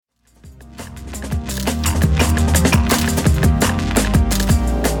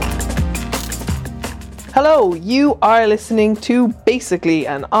Hello, you are listening to Basically,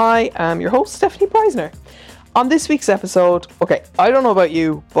 and I am your host, Stephanie Preisner. On this week's episode, okay, I don't know about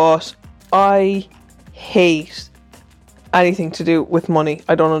you, but I hate anything to do with money.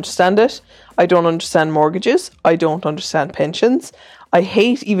 I don't understand it. I don't understand mortgages. I don't understand pensions. I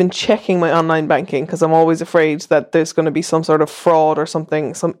hate even checking my online banking because I'm always afraid that there's going to be some sort of fraud or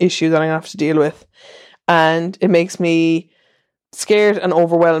something, some issue that I'm going to have to deal with. And it makes me scared and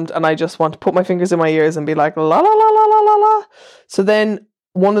overwhelmed, and I just want to put my fingers in my ears and be like, la la la la la la la. So then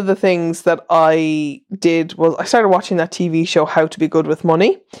one of the things that I did was I started watching that TV show, How to Be Good with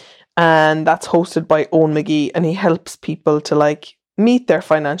Money. And that's hosted by Eoin McGee, and he helps people to meet their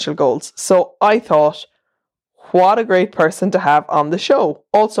financial goals. So I thought, what a great person to have on the show.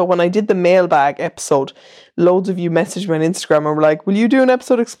 Also, when I did the mailbag episode, loads of you messaged me on Instagram and were like, will you do an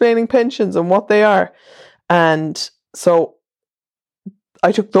episode explaining pensions and what they are? And so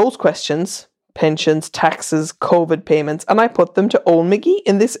I took those questions, pensions, taxes, COVID payments, and I put them to Eoin McGee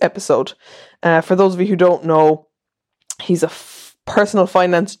in this episode. For those of you who don't know, he's a personal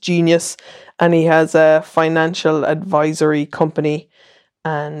finance genius, and he has a financial advisory company,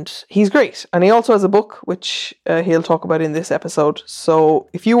 and he's great. And he also has a book, which he'll talk about in this episode. So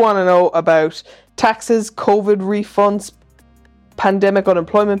if you want to know about taxes, COVID refunds, pandemic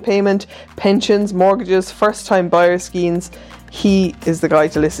unemployment payment, pensions, mortgages, first-time buyer schemes, he is the guy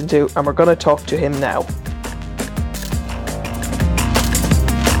to listen to, and we're going to talk to him now.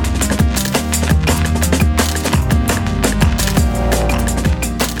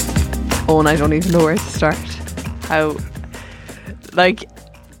 Oh, and I don't even know where to start.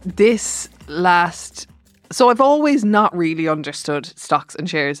 So I've always not really understood stocks and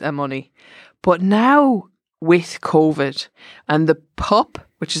shares and money. But now with COVID and the PUP,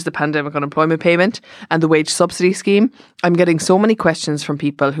 which is the pandemic unemployment payment, and the wage subsidy scheme, I'm getting so many questions from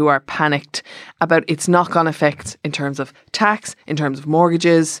people who are panicked about its knock-on effects in terms of tax, in terms of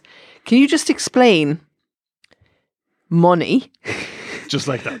mortgages. Can you just explain money? Just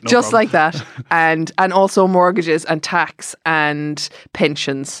like that. Like that. And also mortgages and tax and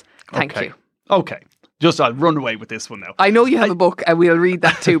pensions. Thank you. Okay. I'll run away with this one now. I know you have a book and we'll read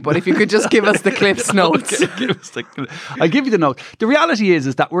that too, but if you could just give us the Cliff's notes. I'll give you the note. The reality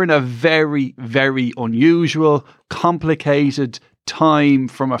is that we're in a very, very unusual, complicated time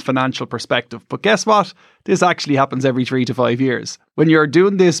from a financial perspective. But guess what? This actually happens every 3 to 5 years. When you're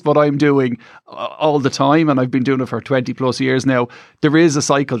doing this, what I'm doing all the time, and I've been doing it for 20 plus years now, there is a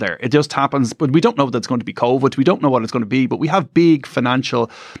cycle there. It just happens, but we don't know that it's going to be COVID. We don't know what it's going to be, but we have big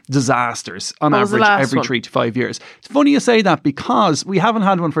financial disasters on average every 3 to 5 years. It's funny you say that because we haven't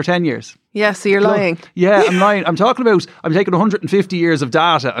had one for 10 years. Yeah, so you're lying. Yeah, I'm lying. I'm taking 150 years of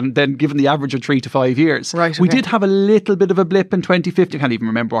data and then given the average of 3 to 5 years. Right. Okay. We did have a little bit of a blip in 2015. I can't even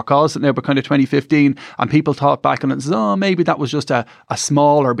remember what caused it now, but kind of 2015. And people thought back on it and said, maybe that was just a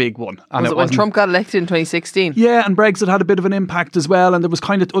small or big one. And was it when Trump got elected in 2016? Yeah, and Brexit had a bit of an impact as well. And there was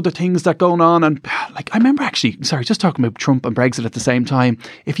kind of other things that going on. And I remember just talking about Trump and Brexit at the same time.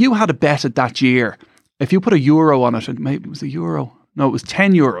 If you had a bet at that year, if you put €1 on it, maybe it was €1. No, it was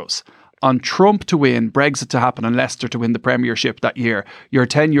 €10. On Trump to win, Brexit to happen, and Leicester to win the Premiership that year, your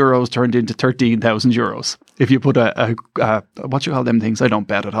 €10 turned into €13,000. If you put what you call them things? I don't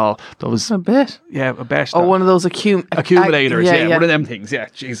bet at all. A bet? Yeah, a bet. Oh, one of those accumulators. Yeah, one of them things. Yeah,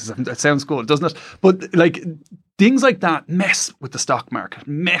 Jesus, that sounds cool, doesn't it? But things like that mess with the stock market,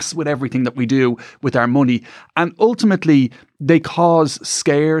 mess with everything that we do with our money. And ultimately, they cause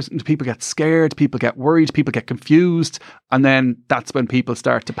scares. People get scared, people get worried, people get confused. And then that's when people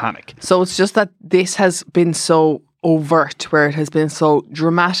start to panic. So it's just that this has been so overt, where it has been so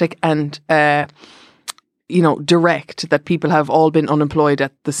dramatic and, direct, that people have all been unemployed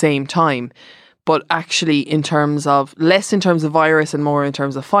at the same time. But actually, less in terms of virus and more in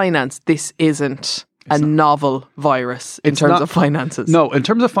terms of finance, this isn't novel virus in terms of finances. No, in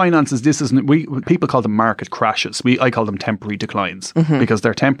terms of finances, this isn't. People call them market crashes. I call them temporary declines because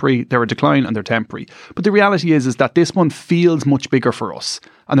they're temporary. They're a decline and they're temporary. But the reality is that this one feels much bigger for us,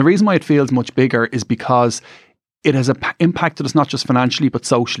 and the reason why it feels much bigger is because it has impacted us not just financially but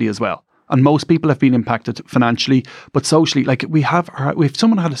socially as well. And most people have been impacted financially, but socially. If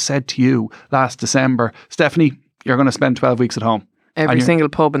someone had said to you last December, Stephanie, you're going to spend 12 weeks at home. Every single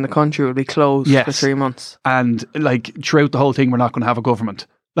pub in the country will be closed for 3 months. And throughout the whole thing, we're not going to have a government.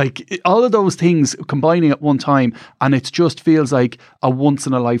 All of those things combining at one time, and it just feels like a once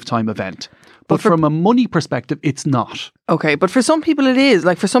in a lifetime event. But from a money perspective, it's not. Okay, but for some people it is.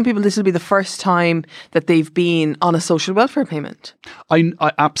 Like for some people, this will be the first time that they've been on a social welfare payment. I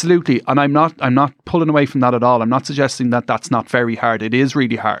absolutely, and I'm not pulling away from that at all. I'm not suggesting that that's not very hard. It is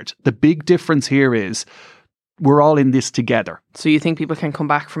really hard. The big difference here is we're all in this together. So you think people can come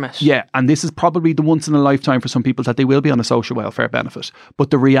back from it? Yeah, and this is probably the once in a lifetime for some people that they will be on a social welfare benefit. But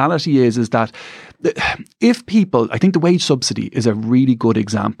the reality is that if people, I think the wage subsidy is a really good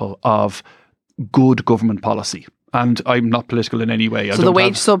example of good government policy. And I'm not political in any way. So the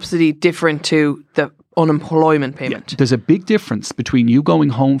wage subsidy different to the unemployment payment? Yeah, there's a big difference between you going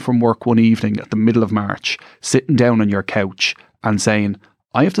home from work one evening at the middle of March, sitting down on your couch and saying,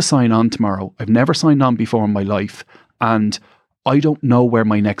 I have to sign on tomorrow. I've never signed on before in my life. And I don't know where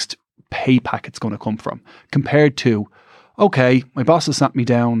my next pay packet's going to come from. Compared to, okay, my boss has sat me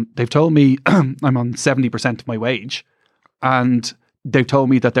down. They've told me I'm on 70% of my wage. And they've told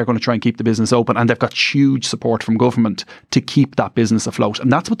me that they're going to try and keep the business open. And they've got huge support from government to keep that business afloat.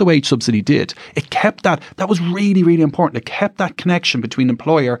 And that's what the wage subsidy did. It kept that was really, really important. It kept that connection between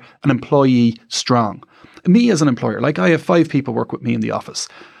employer and employee strong. Me as an employer, like I have 5 people work with me in the office.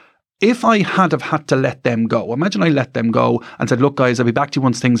 If I had to let them go, imagine I let them go and said, look guys, I'll be back to you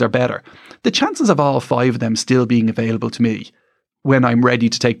once things are better. The chances of all 5 of them still being available to me when I'm ready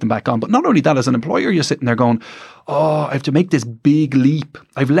to take them back on. But not only that, as an employer, you're sitting there going, oh, I have to make this big leap.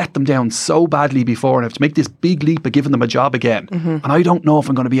 I've let them down so badly before and I have to make this big leap of giving them a job again. Mm-hmm. And I don't know if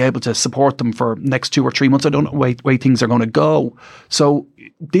I'm going to be able to support them for next 2 or 3 months. I don't know the way things are going to go. So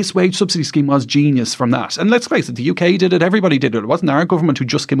this wage subsidy scheme was genius from that. And let's face it, the UK did it, everybody did it. It wasn't our government who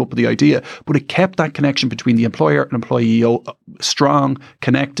just came up with the idea, but it kept that connection between the employer and employee strong,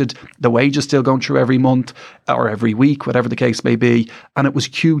 connected. The wage is still going through every month or every week, whatever the case may be. And it was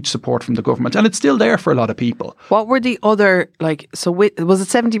huge support from the government. And it's still there for a lot of people. What were the other, was it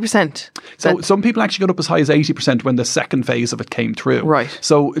 70%? So some people actually got up as high as 80% when the second phase of it came through. Right.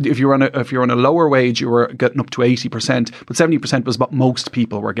 So if you're on a lower wage, you were getting up to 80%, but 70% was what most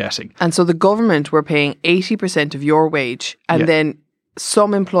people were getting. And so the government were paying 80% of your wage, and then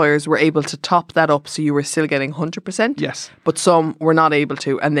some employers were able to top that up, so you were still getting 100%. Yes. But some were not able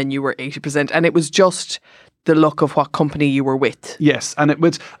to, and then you were 80%. And it was just the luck of what company you were with. Yes, and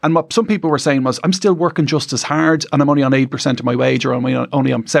what some people were saying was, I'm still working just as hard and I'm only on 8% of my wage, or I'm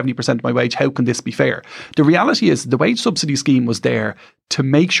only on 70% of my wage. How can this be fair? The reality is the wage subsidy scheme was there to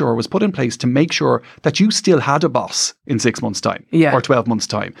make sure, was put in place to make sure that you still had a boss in 6 months' time or 12 months'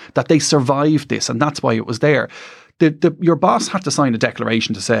 time, that they survived this, and that's why it was there. Your boss had to sign a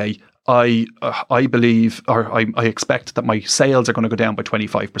declaration to say, I believe, or I expect that my sales are going to go down by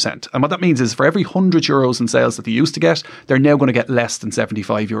 25%. And what that means is for every €100 in sales that they used to get, they're now going to get less than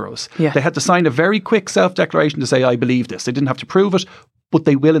 €75. Yeah. They had to sign a very quick self-declaration to say, I believe this. They didn't have to prove it, but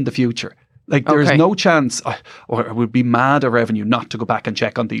they will in the future. Like there is no chance, or it would be mad of revenue not to go back and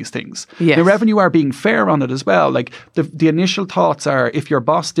check on these things. Yes. The revenue are being fair on it as well. Like the initial thoughts are, if your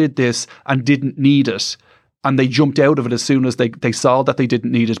boss did this and didn't need it, and they jumped out of it as soon as they saw that they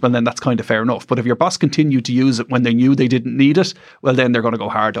didn't need it, well, then that's kind of fair enough. But if your boss continued to use it when they knew they didn't need it, well, then they're going to go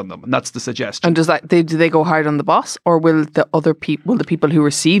hard on them. And that's the suggestion. And do they go hard on the boss, or will the people who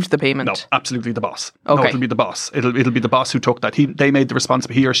received the payment? No, absolutely the boss. Okay. No, it'll be the boss. It'll be the boss who took that. They made the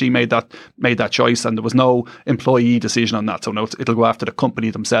responsibility. He or she made that choice, and there was no employee decision on that. So no, it'll go after the company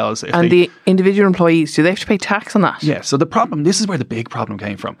themselves. The individual employees, do they have to pay tax on that? Yeah. So this is where the big problem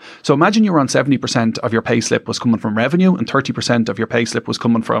came from. So imagine you were on 70% of your payslip was coming from revenue, and 30% of your payslip was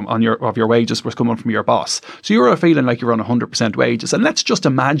coming from of your wages was coming from your boss. So you were feeling like you were on 100% wages. And let's just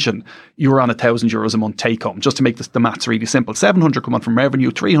imagine you were on €1,000 a month take home, just to make the maths really simple. 700 coming from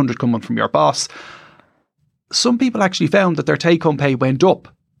revenue, 300 coming from your boss. Some people actually found that their take home pay went up.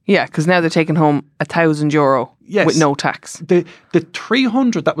 Yeah, because now they're taking home €1,000 with no tax. The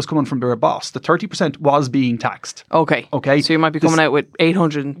 300 that was coming from their boss, the 30% was being taxed. Okay. So you might be coming out with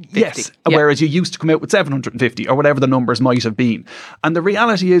 850. Yes, whereas you used to come out with 750 or whatever the numbers might have been. And the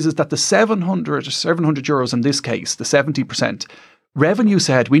reality is that the €700 in this case, the 70%, revenue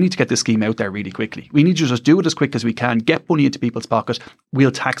said, we need to get this scheme out there really quickly. We need to just do it as quick as we can, get money into people's pocket.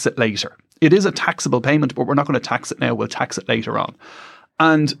 We'll tax it later. It is a taxable payment, but we're not going to tax it now. We'll tax it later on.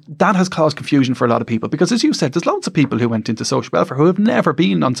 And that has caused confusion for a lot of people because, as you said, there's loads of people who went into social welfare who have never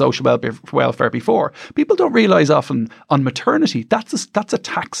been on social welfare before. People don't realise often on maternity, that's a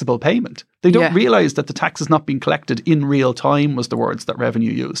taxable payment. They don't realise that the tax is not being collected in real time, was the words that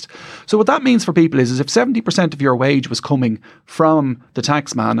revenue used. So what that means for people is if 70% of your wage was coming from the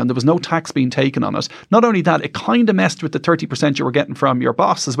tax man and there was no tax being taken on it, not only that, it kind of messed with the 30% you were getting from your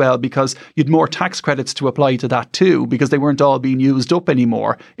boss as well, because you'd more tax credits to apply to that too, because they weren't all being used up anymore.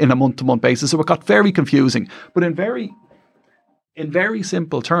 anymore in a month-to-month basis. So it got very confusing. But in very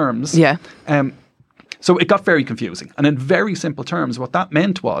simple terms, so it got very confusing. And in very simple terms, what that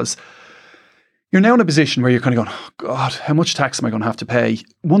meant was you're now in a position where you're kind of going, oh God, how much tax am I going to have to pay?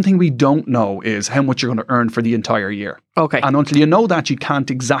 One thing we don't know is how much you're going to earn for the entire year. Okay. And until you know that, you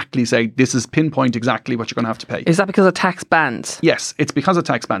can't exactly say this is pinpoint exactly what you're going to have to pay. Is that because of tax bands? Yes, it's because of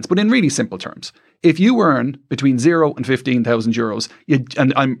tax bands. But in really simple terms, if you earn between 0 and 15,000 euros,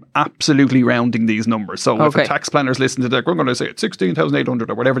 and I'm absolutely rounding these numbers. So if a tax planner's listening to that, we're going to say it's 16,800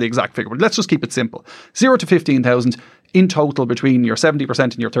 or whatever the exact figure. But let's just keep it simple. 0 to 15,000 in total between your 70%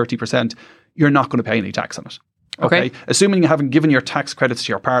 and your 30%, you're not going to pay any tax on it. Okay. Assuming you haven't given your tax credits to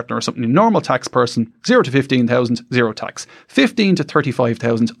your partner or something, a normal tax person, 0 to 15,000, zero tax. 15 to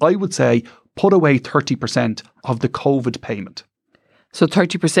 35,000, I would say put away 30% of the COVID payment. So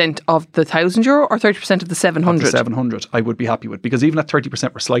 30% of the €1,000 or 30% of the 700? Of the 700, I would be happy with, because even at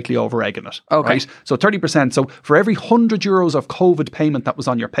 30%, we're slightly over egging it. Okay. Right? So 30%. So for every €100 of COVID payment that was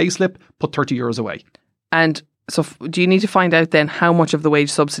on your payslip, put €30 away. And so do you need to find out then how much of the wage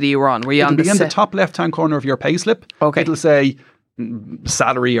subsidy you were on? Were you It'll be in the top left-hand corner of your payslip. Okay. It'll say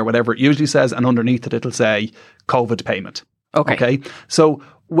salary or whatever it usually says, and underneath it, it'll say COVID payment. Okay. So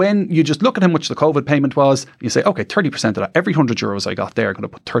when you just look at how much the COVID payment was, you say, okay, 30% of that, every €100 I got there, I'm going to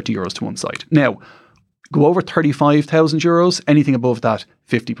put €30 to one side. Now, go over 35,000 euros, anything above that,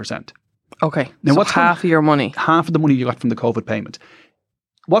 50%. Okay. Now, so what's half of your money? Half of the money you got from the COVID payment.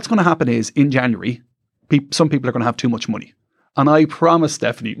 What's going to happen is in January, some people are going to have too much money. And I promise,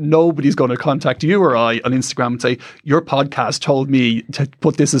 Stephanie, nobody's going to contact you or I on Instagram and say, your podcast told me to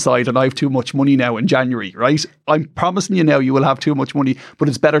put this aside and I have too much money now in January, right? I'm promising you now you will have too much money, but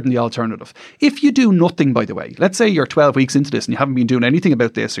it's better than the alternative. If you do nothing, by the way, let's say you're 12 weeks into this and you haven't been doing anything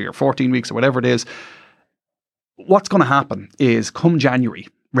about this, or you're 14 weeks or whatever it is, what's going to happen is come January,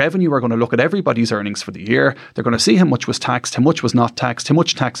 Revenue are going to look at everybody's earnings for the year. They're going to see how much was taxed, how much was not taxed, how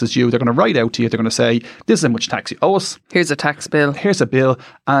much tax is due. They're going to write out to you. They're going to say, this is how much tax you owe us. Here's a tax bill. Here's a bill.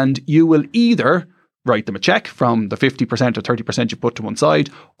 And you will either write them a check from the 50% or 30% you put to one side,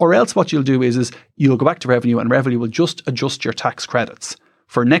 or else what you'll do is you'll go back to Revenue and Revenue will just adjust your tax credits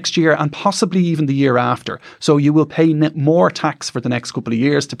for next year and possibly even the year after. So you will pay more tax for the next couple of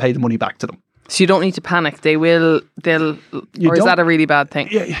years to pay the money back to them. So you don't need to panic. Or is that a really bad thing?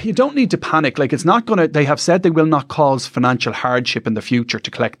 Yeah, you don't need to panic. Like, it's not going to, they have said they will not cause financial hardship in the future to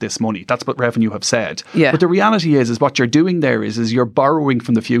collect this money. That's what Revenue have said. Yeah. But the reality is what you're doing there is you're borrowing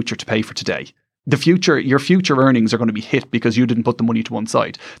from the future to pay for today. Your future earnings are going to be hit because you didn't put the money to one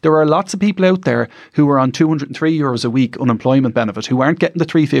side. There are lots of people out there who are on €203 a week unemployment benefit, who aren't getting the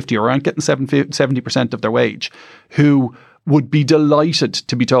 350 or aren't getting 70% of their wage, who would be delighted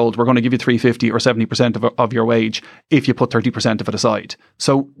to be told we're going to give you 350 or 70% of your wage if you put 30% of it aside.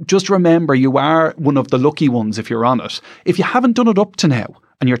 So just remember, you are one of the lucky ones if you're on it. If you haven't done it up to now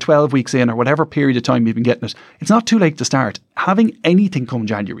and you're 12 weeks in or whatever period of time you've been getting it, it's not too late to start. Having anything come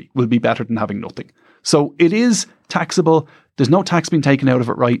January will be better than having nothing. So it is taxable. There's no tax being taken out of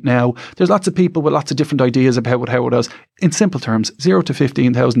it right now. There's lots of people with lots of different ideas about how it is. In simple terms, 0 to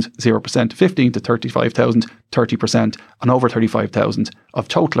 15,000, 0%, 15 to 35,000, 30%, and over 35,000 of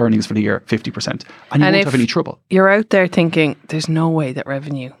total earnings for the year, 50%. And you won't have any trouble. You're out there thinking, there's no way that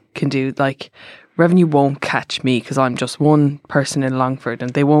Revenue can do, Revenue won't catch me because I'm just one person in Longford,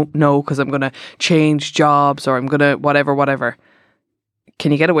 and they won't know because I'm going to change jobs or I'm going to whatever.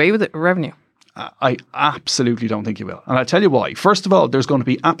 Can you get away with it, Revenue? I absolutely don't think you will. And I'll tell you why. First of all, there's going to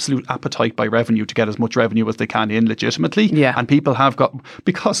be absolute appetite by Revenue to get as much revenue as they can in legitimately. Yeah. And people have got,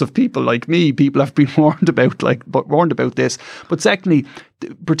 because of people like me, people have been warned about this. But secondly,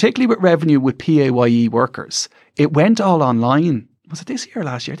 particularly with Revenue with PAYE workers, it went all online. Was it this year or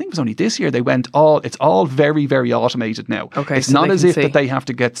last year? I think it was only this year. It's all very, very automated now. Okay, it's so not as if that they have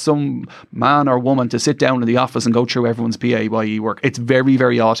to get some man or woman to sit down in the office and go through everyone's PAYE work. It's very,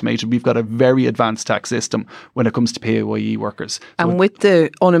 very automated. We've got a very advanced tax system when it comes to PAYE workers. And with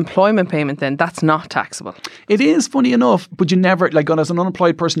the unemployment payment then, that's not taxable. It is, funny enough, but you never, as an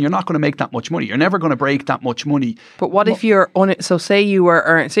unemployed person, you're not going to make that much money. You're never going to break that much money. But what if you're so say you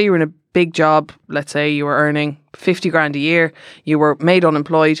were in a big job, let's say you were earning 50 grand a year, you were made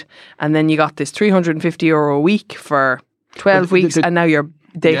unemployed, and then you got this €350 a week for 12 weeks, and now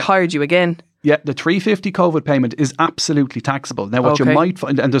they hired you again. Yeah, the 350 COVID payment is absolutely taxable. Now, what you might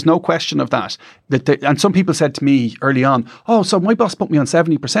find, and there's no question of that, and some people said to me early on, oh, so my boss put me on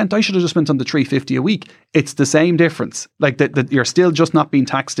 70%, I should have just went on the 350 a week. It's the same difference. You're still just not being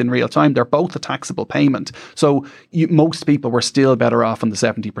taxed in real time. They're both a taxable payment. So most people were still better off on the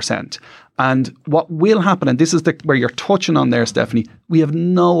 70%. And what will happen, and this is where you're touching on there, Stephanie, we have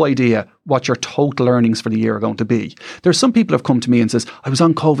no idea what your total earnings for the year are going to be. There's some people have come to me and says, I was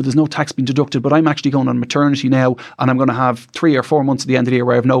on COVID, there's no tax being deducted, but I'm actually going on maternity now and I'm going to have 3 or 4 months at the end of the year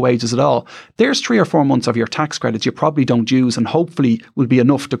where I have no wages at all. There's 3 or 4 months of your tax credits you probably don't use and hopefully will be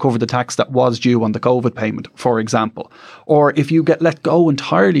enough to cover the tax that was due on the COVID payment, for example. Or if you get let go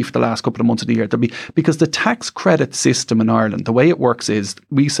entirely for the last couple of months of the year, because the tax credit system in Ireland, the way it works is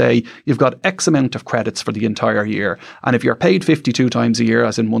we say you've got X amount of credits for the entire year. And if you're paid 52 times a year,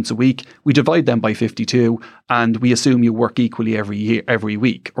 as in once a week, we divide them by 52 and we assume you work equally every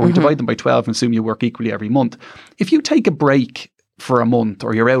week. Or we divide them by 12 and assume you work equally every month. If you take a break for a month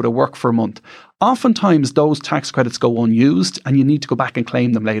or you're out of work for a month, oftentimes those tax credits go unused and you need to go back and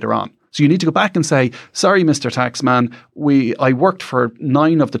claim them later on. So you need to go back and say, sorry, Mr. Taxman, I worked for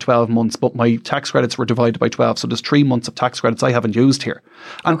 9 of the 12 months, but my tax credits were divided by 12. So there's 3 months of tax credits I haven't used here.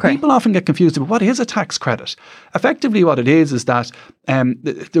 And people often get confused about what is a tax credit. Effectively, what it is that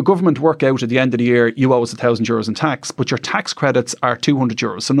the government work out at the end of the year, you owe us €1,000 in tax, but your tax credits are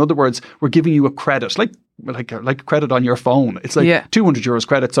 €200. So in other words, we're giving you a credit, like a credit on your phone. It's like €200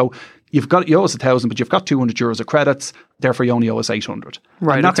 credit. So you owe us 1,000, but you've got €200 of credits. Therefore, you only owe us 800.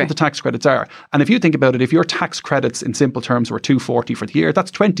 Right. And that's what the tax credits are. And if you think about it, if your tax credits in simple terms were €240 for the year,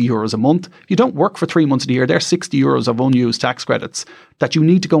 that's €20 a month. If you don't work for 3 months of the year, there's €60 of unused tax credits that you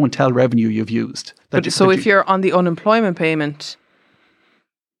need to go and tell revenue you've used. If you're on the unemployment payment,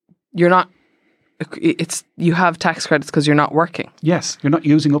 you're not. You have tax credits because you're not working. Yes, you're not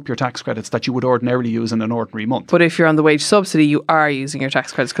using up your tax credits that you would ordinarily use in an ordinary month. But if you're on the wage subsidy, you are using your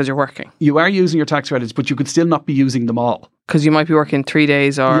tax credits because you're working. You are using your tax credits, but you could still not be using them all. Because you might be working 3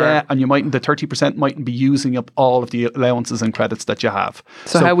 days or... Yeah, and the 30% mightn't be using up all of the allowances and credits that you have.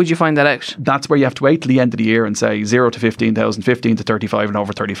 So how would you find that out? That's where you have to wait till the end of the year and say 0 to 15,000, 15 to 35 and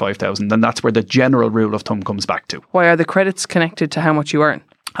over 35,000. And that's where the general rule of thumb comes back to. Why are the credits connected to how much you earn?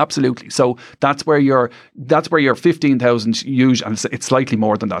 Absolutely. So that's where your 15,000 usually, and it's slightly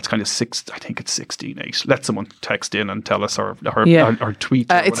more than that. It's kind of I think it's 16.8. Let someone text in and tell us or tweet.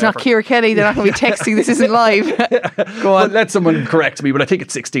 It's not Ciara Kelly. They're not going to be texting. This isn't live. Go on. But let someone correct me. But I think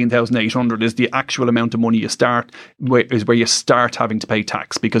it's 16,800 is the actual amount of money you start where you start having to pay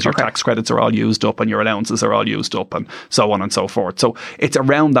tax because your tax credits are all used up and your allowances are all used up and so on and so forth. So it's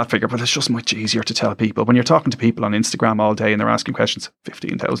around that figure, but it's just much easier to tell people when you're talking to people on Instagram all day and they're asking questions.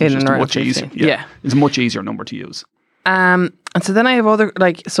 15,000 is just much easier. Yeah, it's a much easier number to use. And so then I have other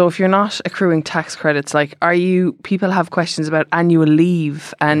so if you're not accruing tax credits, people have questions about annual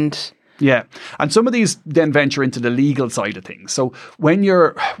leave and. Yeah, and some of these then venture into the legal side of things. So when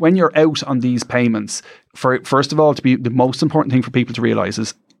you're out on these payments, first of all, the most important thing for people to realise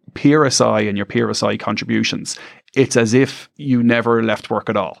is PRSI and your PRSI contributions. It's as if you never left work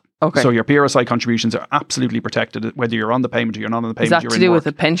at all. Okay. So your PRSI contributions are absolutely protected, whether you're on the payment or you're not on the payment. Is that to do with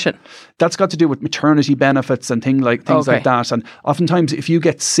a pension? That's got to do with maternity benefits and things like that. And oftentimes, if you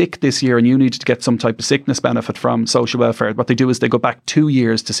get sick this year and you needed to get some type of sickness benefit from social welfare, what they do is they go back 2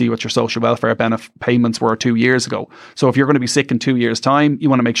 years to see what your social welfare payments were 2 years ago. So if you're going to be sick in 2 years' time, you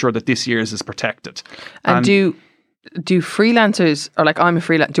want to make sure that this year's is protected. And do freelancers, or I'm a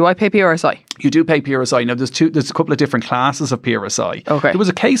freelancer, do I pay PRSI? You do pay PRSI. Now, there's a couple of different classes of PRSI. Okay. There was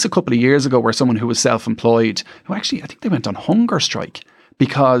a case a couple of years ago where someone who was self-employed, who actually, I think they went on hunger strike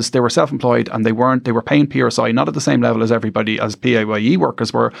because they were self-employed and they were paying PRSI, not at the same level as everybody, as PAYE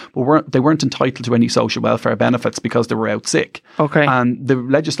workers were, but they weren't entitled to any social welfare benefits because they were out sick. Okay. And the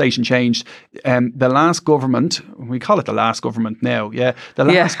legislation changed. The last government, we call it the last government now,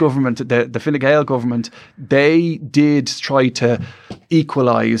 last government, the Fine Gael government, they did try to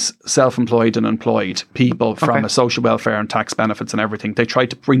equalise self-employed and employed people from a social welfare and tax benefits and everything. They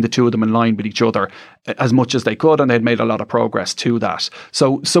tried to bring the two of them in line with each other as much as they could, and they'd made a lot of progress to that.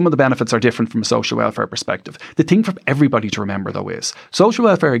 So some of the benefits are different from a social welfare perspective. The thing for everybody to remember, though, is social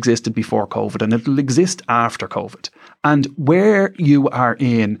welfare existed before COVID and it'll exist after COVID. And where you are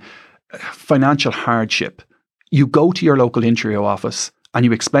in financial hardship, you go to your local Intrio office and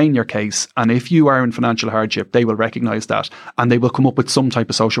you explain your case, and if you are in financial hardship, they will recognise that and they will come up with some type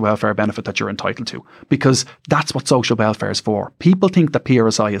of social welfare benefit that you're entitled to, because that's what social welfare is for. People think that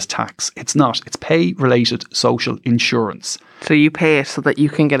PRSI is tax. It's not. It's pay-related social insurance. So you pay it so that you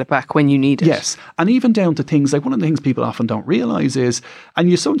can get it back when you need it. Yes. And even down to things like, one of the things people often don't realise is, and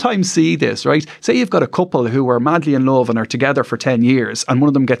you sometimes see this, right? Say you've got a couple who are madly in love and are together for 10 years and one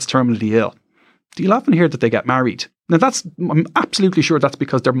of them gets terminally ill. You'll often hear that they get married. Now, I'm absolutely sure that's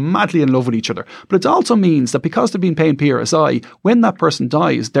because they're madly in love with each other. But it also means that because they've been paying PRSI, when that person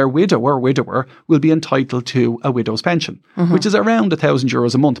dies, their widower will be entitled to a widow's pension, which is around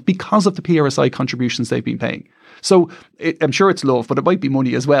 €1,000 a month because of the PRSI contributions they've been paying. So I'm sure it's love, but it might be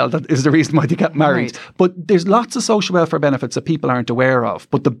money as well. That is the reason why they get married. Right. But there's lots of social welfare benefits that people aren't aware of.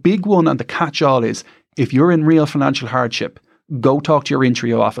 But the big one and the catch-all is if you're in real financial hardship, go talk to your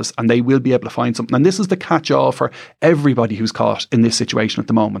Intrio office and they will be able to find something. And this is the catch-all for everybody who's caught in this situation at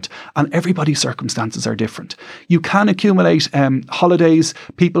the moment. And everybody's circumstances are different. You can accumulate holidays.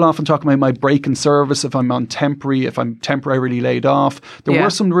 People often talk about my break in service if I'm if I'm temporarily laid off. There were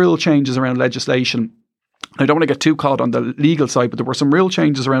some rule changes around legislation. I don't want to get too caught on the legal side, but there were some real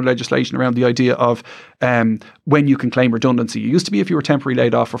changes around legislation around the idea of when you can claim redundancy. It used to be if you were temporarily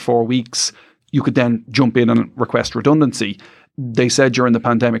laid off for 4 weeks, you could then jump in and request redundancy. They said during the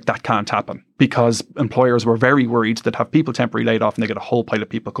pandemic that can't happen because employers were very worried that have people temporarily laid off and they get a whole pile of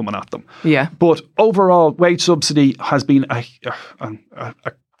people coming at them. Yeah. But overall, wage subsidy has been a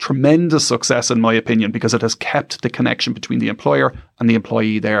tremendous success in my opinion because it has kept the connection between the employer and the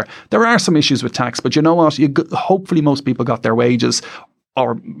employee there. There are some issues with tax, but you know what? Hopefully most people got their wages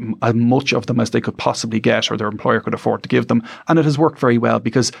or as much of them as they could possibly get or their employer could afford to give them. And it has worked very well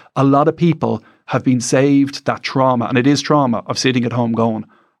because a lot of people have been saved that trauma, and it is trauma, of sitting at home going,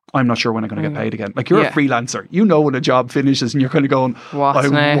 I'm not sure when I'm going to get paid again. Like you're a freelancer. You know when a job finishes and you're kind of going, what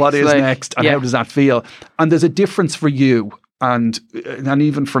is next? And how does that feel? And there's a difference for you and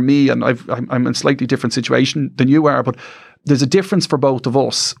even for me, and I'm in a slightly different situation than you are, but there's a difference for both of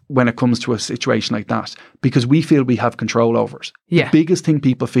us when it comes to a situation like that because we feel we have control over it. Yeah. The biggest thing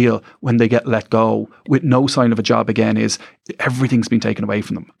people feel when they get let go with no sign of a job again is everything's been taken away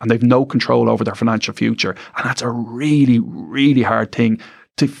from them and they've no control over their financial future. And that's a really, really hard thing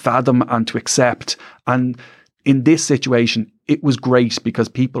to fathom and to accept. And in this situation, it was great because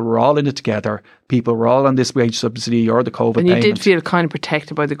people were all in it together. People were all on this wage subsidy or the COVID payment. And you did feel kind of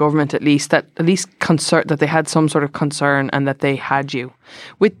protected by the government at least concern that they had some sort of concern and that they had you.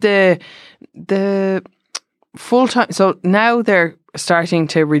 With the full-time, so now they're starting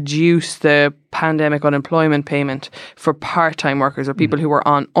to reduce the pandemic unemployment payment for part-time workers or people who are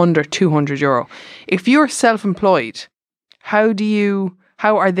on under €200. If you're self-employed, how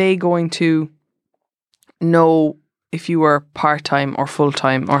are they going to know if you were part-time or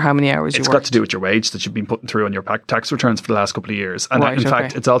full-time or how many hours you worked? It's got to do with your wage that you've been putting through on your tax returns for the last couple of years. And in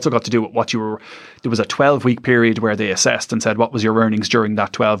fact, it's also got to do with what there was a 12-week period where they assessed and said, what was your earnings during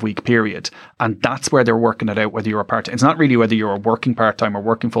that 12-week period? And that's where they're working it out, whether you were part-time. It's not really whether you were working part-time or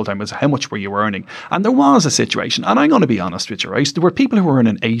working full-time, it was how much were you earning. And there was a situation, and I'm going to be honest with you, right? There were people who were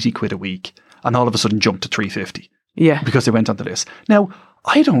earning 80 quid a week and all of a sudden jumped to 350. Yeah. Because they went onto this. Now,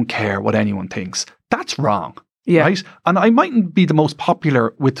 I don't care what anyone thinks. That's wrong. Yeah. Right? And I mightn't be the most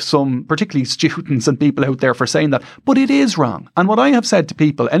popular with some, particularly students and people out there for saying that, but it is wrong. And what I have said to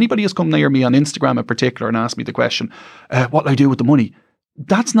people, anybody who's come near me on Instagram in particular and asked me the question, what will I do with the money?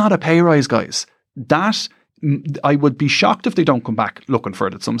 That's not a pay rise, guys. I would be shocked if they don't come back looking for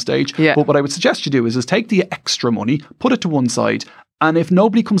it at some stage. Yeah. But what I would suggest you do is take the extra money, put it to one side, and if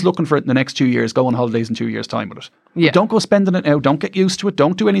nobody comes looking for it in the next 2 years, go on holidays in 2 years' time with it. Yeah. But don't go spending it now. Don't get used to it.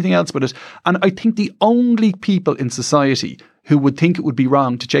 Don't do anything else with it. And I think the only people in society who would think it would be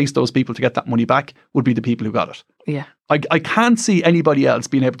wrong to chase those people to get that money back would be the people who got it. Yeah. I can't see anybody else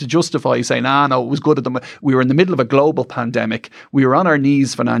being able to justify saying, no, it was good of them. We were in the middle of a global pandemic. We were on our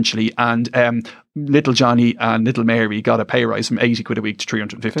knees financially and little Johnny and little Mary got a pay rise from 80 quid a week to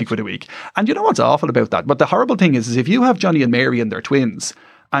 350 quid a week. And you know what's awful about that? But the horrible thing is if you have Johnny and Mary and they're twins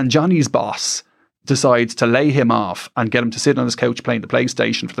and Johnny's boss decides to lay him off and get him to sit on his couch playing the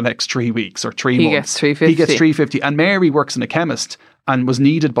PlayStation for the next 3 weeks or 3 months. He gets 350. And Mary works in a chemist and was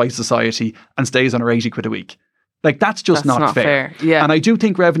needed by society and stays on her 80 quid a week. Like, that's not fair. Yeah. And I do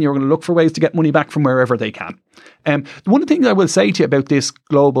think Revenue are going to look for ways to get money back from wherever they can. One thing I will say to you about this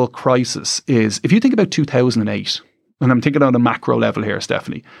global crisis is, if you think about 2008, and I'm thinking on a macro level here,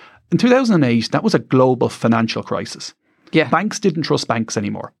 Stephanie, in 2008, that was a global financial crisis. Yeah. Banks didn't trust banks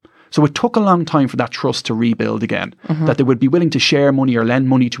anymore. So it took a long time for that trust to rebuild again, that they would be willing to share money or lend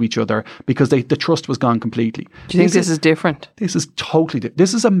money to each other because the trust was gone completely. Do you think this is different? This is totally different.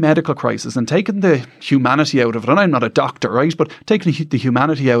 This is a medical crisis, and taking the humanity out of it, and I'm not a doctor, right, but taking the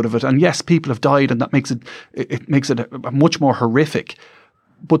humanity out of it, and yes, people have died and that makes it a much more horrific.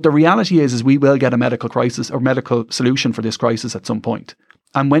 But the reality is we will get a medical crisis or medical solution for this crisis at some point.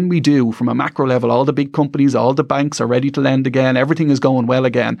 And when we do, from a macro level, all the big companies, all the banks are ready to lend again. Everything is going well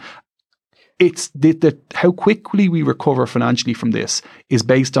again. it's how quickly we recover financially from this is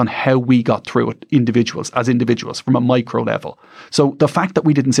based on how we got through it as individuals from a micro level. So the fact that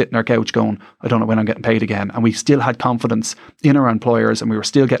we didn't sit in our couch going, I don't know when I'm getting paid again, and we still had confidence in our employers and we were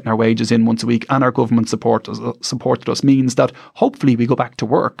still getting our wages in once a week and our government supported us means that hopefully we go back to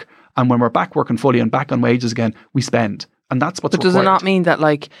work, and when we're back working fully and back on wages again, we spend. And that's what's required. But does it not mean that,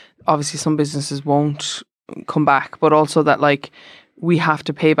 like, obviously some businesses won't come back, but also that, like, we have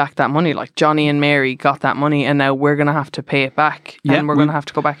to pay back that money? Like Johnny and Mary got that money and now we're going to have to pay it back, and we're going to have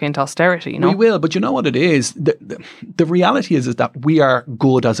to go back into austerity, you know? We will, but you know what it is? The reality is that we are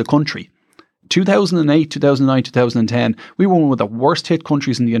good as a country. 2008, 2009, 2010, we were one of the worst hit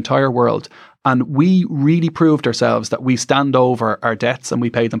countries in the entire world. And we really proved ourselves that we stand over our debts and we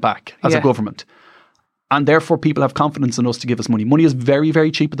pay them back as a government. And therefore, people have confidence in us to give us money. Money is very,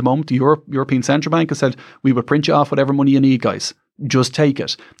 very cheap at the moment. The European Central Bank has said, we will print you off whatever money you need, guys. Just take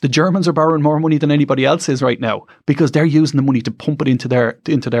it. The Germans are borrowing more money than anybody else is right now because they're using the money to pump it into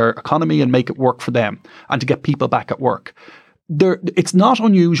their economy and make it work for them and to get people back at work. It's not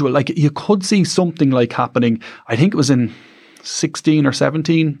unusual. Like, you could see something like happening. I think it was in 16 or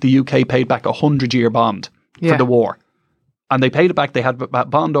 17, the UK paid back a 100-year bond for the war. And they paid it back. They had a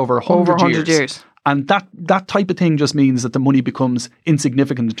bond over 100 years. And that type of thing just means that the money becomes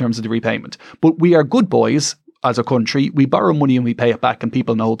insignificant in terms of the repayment. But we are good boys as a country. We borrow money and we pay it back, and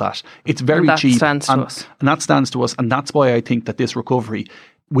people know that. It's very cheap. And that stands to us. And that's why I think that this recovery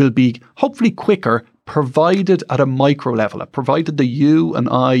will be hopefully quicker, provided at a micro level, provided that you and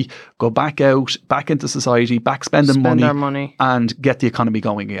I go back out, back into society, back spending our money and get the economy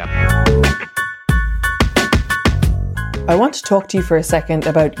going again. I want to talk to you for a second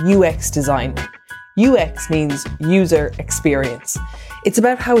about UX design. UX means user experience. It's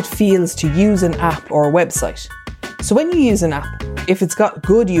about how it feels to use an app or a website. So when you use an app, if it's got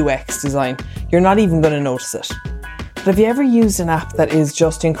good UX design, you're not even going to notice it. But have you ever used an app that is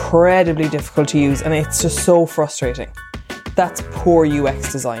just incredibly difficult to use and it's just so frustrating? That's poor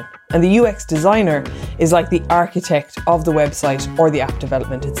UX design. And the UX designer is like the architect of the website or the app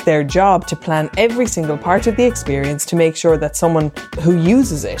development. It's their job to plan every single part of the experience to make sure that someone who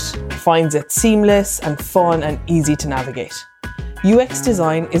uses it finds it seamless and fun and easy to navigate. UX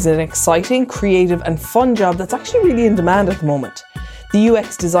design is an exciting, creative and fun job that's actually really in demand at the moment. The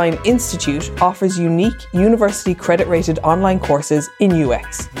UX Design Institute offers unique university credit-rated online courses in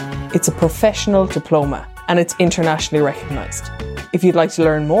UX. It's a professional diploma and it's internationally recognised. If you'd like to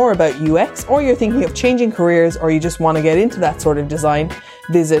learn more about UX, or you're thinking of changing careers, or you just want to get into that sort of design,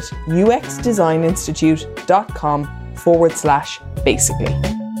 visit uxdesigninstitute.com/basically.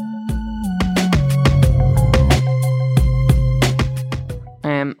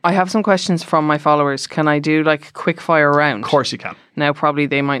 I have some questions from my followers. Can I do like a quick fire round? Of course you can. Now, probably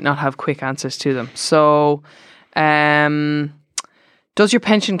they might not have quick answers to them. So, does your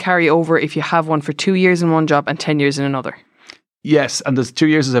pension carry over if you have one for 2 years in one job and 10 years in another? Yes, and there's 2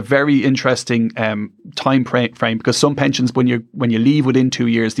 years is a very interesting time frame because some pensions, when you leave within 2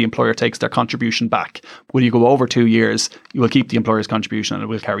 years, the employer takes their contribution back. When you go over 2 years, you will keep the employer's contribution and it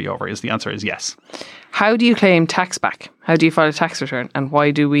will carry over. The answer is yes. How do you claim tax back? How do you file a tax return? And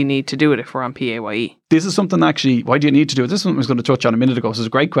why do we need to do it if we're on PAYE? This is something actually, why do you need to do it? This is something I was going to touch on a minute ago. So it's a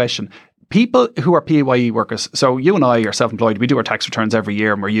great question. People who are PAYE workers, so you and I are self-employed, we do our tax returns every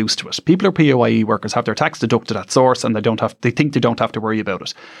year and we're used to it. People who are PAYE workers have their tax deducted at source and they think they don't have to worry about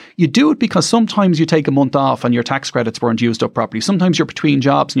it. You do it because sometimes you take a month off and your tax credits weren't used up properly. Sometimes you're between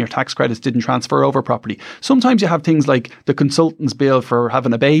jobs and your tax credits didn't transfer over properly. Sometimes you have things like the consultant's bill for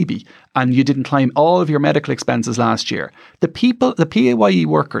having a baby and you didn't claim all of your medical expenses last year. The PAYE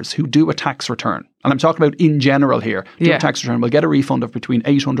workers who do a tax return, and I'm talking about in general here, do a tax return, will get a refund of between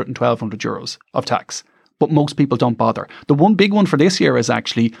 800 and 1,200 euros of tax. But most people don't bother. The one big one for this year is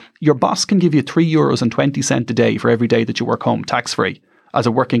actually your boss can give you €3.20 a day for every day that you work home, tax-free, as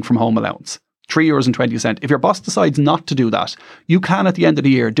a working from home allowance. €3.20. If your boss decides not to do that, you can at the end of the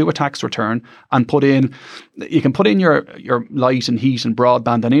year do a tax return and you can put in your light and heat and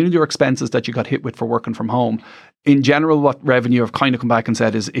broadband and any of your expenses that you got hit with for working from home. In general, what Revenue have kind of come back and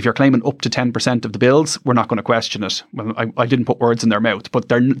said is if you're claiming up to 10% of the bills, we're not going to question it. Well, I didn't put words in their mouth, but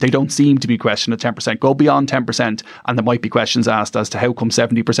they don't seem to be questioned at 10%. Go beyond 10% and there might be questions asked as to how come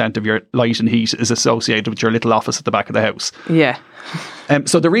 70% of your light and heat is associated with your little office at the back of the house. Yeah.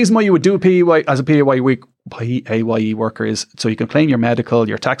 So the reason why you would do a PAYE as a PAYE worker is so you can claim your medical,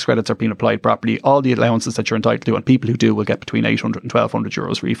 your tax credits are being applied properly, all the allowances that you're entitled to, and people who do will get between 800 and 1,200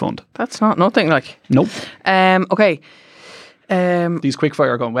 euros refund. That's not nothing like. Nope. Okay. These quickfire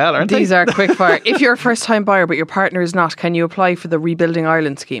are going well, aren't they? These are quickfire. If you're a first-time buyer but your partner is not, can you apply for the Rebuilding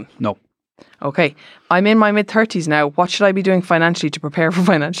Ireland scheme? No. Okay. I'm in my mid-30s now. What should I be doing financially to prepare for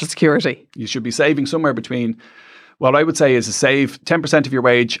financial security? You should be saving somewhere between, what I would say is save 10% of your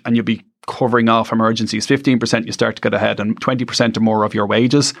wage and you'll be covering off emergencies. 15% you start to get ahead, and 20% or more of your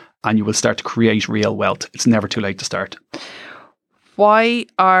wages, and you will start to create real wealth. It's never too late to start. Why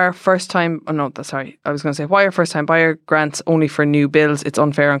are first-time buyer grants only for new builds? It's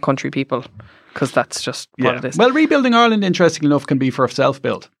unfair on country people, because that's just what it is. Well, Rebuilding Ireland, interestingly enough, can be for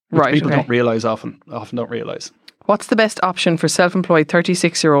self-build, which right, people okay. don't realise often don't realise. What's the best option for self-employed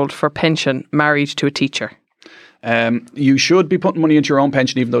 36-year-old for pension married to a teacher? You should be putting money into your own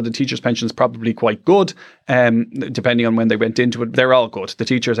pension, even though the teacher's pension is probably quite good, depending on when they went into it. They're all good. The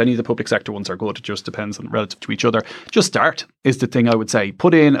teachers, any of the public sector ones are good. It just depends on relative to each other. Just start is the thing I would say.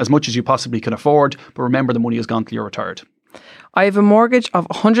 Put in as much as you possibly can afford, but remember the money is gone till you're retired. I have a mortgage of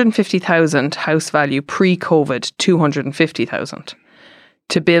 150,000 house value pre-COVID, 250,000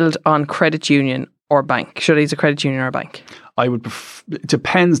 to build on credit union or bank. Should I use a credit union or a bank? I would. It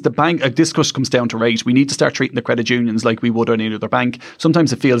depends. The bank. This just comes down to rate. We need to start treating the credit unions like we would any other bank.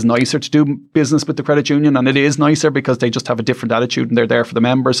 Sometimes it feels nicer to do business with the credit union, and it is nicer because they just have a different attitude and they're there for the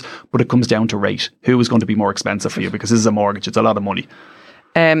members. But it comes down to rate. Who is going to be more expensive for you? Because this is a mortgage. It's a lot of money.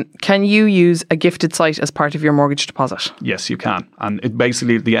 Can you use a gifted site as part of your mortgage deposit? Yes, you can. And it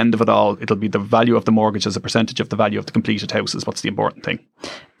basically, at the end of it all, it'll be the value of the mortgage as a percentage of the value of the completed house is what's the important thing.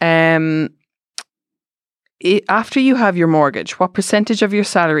 After you have your mortgage, what percentage of your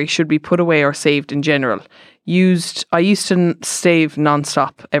salary should be put away or saved in general? I used to save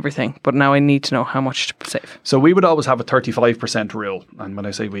non-stop everything, but now I need to know how much to save. So we would always have a 35% rule. And when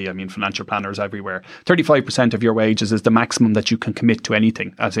I say we, I mean financial planners everywhere. 35% of your wages is the maximum that you can commit to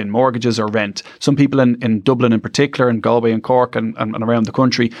anything, as in mortgages or rent. Some people in Dublin in particular, in Galway and Cork and around the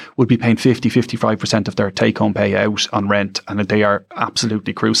country would be paying 55% of their take-home pay out on rent. And they are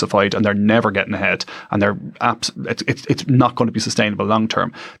absolutely crucified and they're never getting ahead. And it's not going to be sustainable long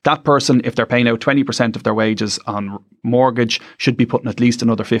term. That person, if they're paying out 20% of their wages on mortgage, should be putting at least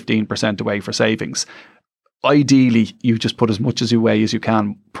another 15% away for savings. Ideally, you just put as much away as you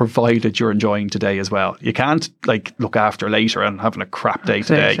can, provided you're enjoying today as well. You can't look after later and having a crap day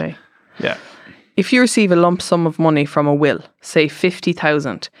today. Yeah. If you receive a lump sum of money from a will, say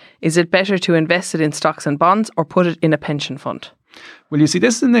 50,000, is it better to invest it in stocks and bonds or put it in a pension fund? Well, you see,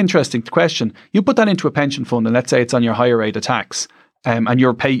 this is an interesting question. You put that into a pension fund, and let's say it's on your higher rate of tax. And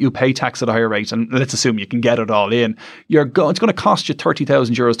you pay tax at a higher rate, and let's assume you can get it all in. It's going to cost you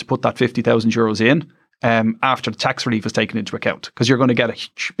 30,000 euros to put that 50,000 euros in after the tax relief is taken into account, because you're going to get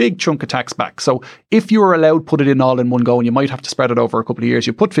a big chunk of tax back. So if you were allowed put it in all in one go, and you might have to spread it over a couple of years,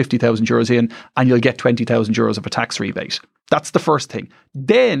 you put 50,000 euros in and you'll get 20,000 euros of a tax rebate. That's the first thing.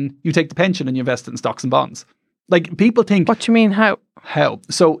 Then you take the pension and you invest it in stocks and bonds. People think... What do you mean, how? How?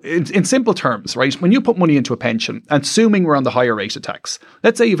 So in simple terms, right, when you put money into a pension, assuming we're on the higher rate of tax,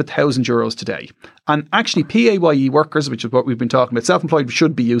 let's say you have €1,000 today, and actually PAYE workers, which is what we've been talking about, self-employed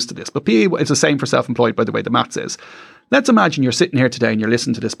should be used to this, but PAYE is the same for self-employed, by the way, the maths is. Let's imagine you're sitting here today and you're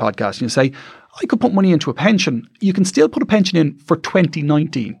listening to this podcast and you say, I could put money into a pension. You can still put a pension in for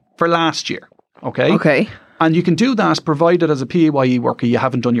 2019, for last year, okay? Okay. And you can do that provided as a PAYE worker you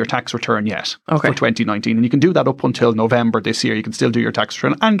haven't done your tax return yet for 2019. And you can do that up until November this year. You can still do your tax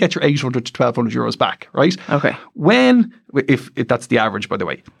return and get your 800 to 1,200 euros back, right? Okay. If that's the average, by the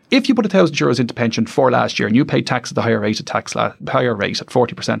way. If you put 1,000 euros into pension for last year and you paid tax at the higher rate at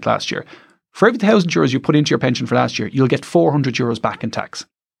 40% last year, for every 1,000 euros you put into your pension for last year, you'll get 400 euros back in tax.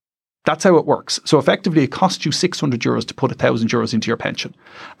 That's how it works. So effectively, it costs you 600 euros to put 1,000 euros into your pension.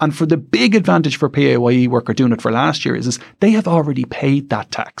 And for the big advantage for a PAYE worker doing it for last year is they have already paid that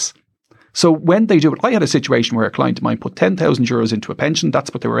tax. So when they do it, I had a situation where a client of mine put 10,000 euros into a pension.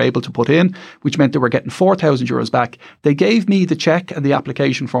 That's what they were able to put in, which meant they were getting 4,000 euros back. They gave me the cheque and the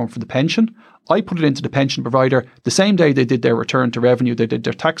application form for the pension. I put it into the pension provider. The same day they did their return to revenue, they did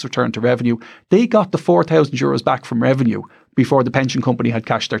their tax return to revenue. They got the 4,000 euros back from revenue before the pension company had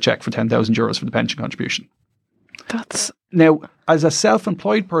cashed their cheque for 10,000 euros for the pension contribution. Now, as a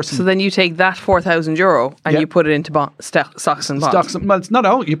self-employed person... So then you take that 4,000 euro and you put it into stocks and bonds. Well, it's not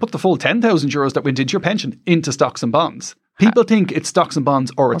all. You put the full 10,000 euros that went into your pension into stocks and bonds. People think it's stocks and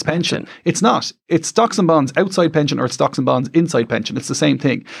bonds or it's pension. It's not. It's stocks and bonds outside pension or it's stocks and bonds inside pension. It's the same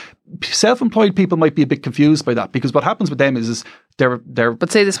thing. Self-employed people might be a bit confused by that because what happens with them is they're...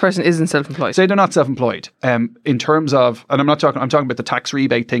 But say this person isn't self-employed. Say they're not self-employed. In terms of... And I'm talking about the tax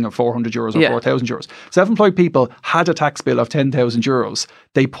rebate thing of 400 euros or 4,000 euros. Self-employed people had a tax bill of 10,000 euros.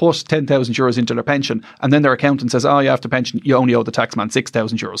 They put 10,000 euros into their pension and then their accountant says, oh, you have to pension, you only owe the tax man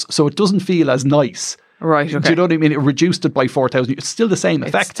 6,000 euros. So it doesn't feel as nice Right, okay. Do you know what I mean? It reduced it by 4,000. It's still the same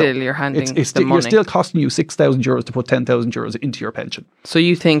effect. Still, you're handing the money. You're still costing you 6,000 euros to put 10,000 euros into your pension. So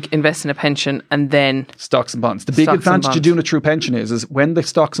you think invest in a pension and then... Stocks and bonds. The big advantage of doing a true pension is when the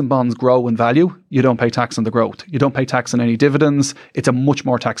stocks and bonds grow in value, you don't pay tax on the growth. You don't pay tax on any dividends. It's a much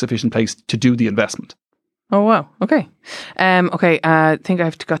more tax efficient place to do the investment. Oh, wow. Okay. I think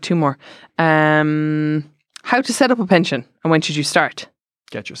I've got two more. How to set up a pension and when should you start?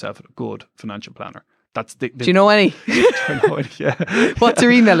 Get yourself a good financial planner. That's the Do you know any? I know it, yeah. What's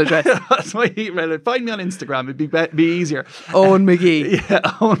your email address? That's my email. Find me on Instagram. It'd be easier. Owen McGee. Yeah,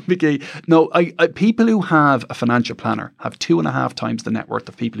 Owen McGee. No, people who have a financial planner have 2.5 times the net worth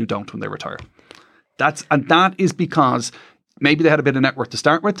of people who don't when they retire. That is because maybe they had a bit of net worth to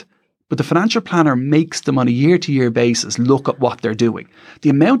start with, but the financial planner makes them on a year-to-year basis look at what they're doing. The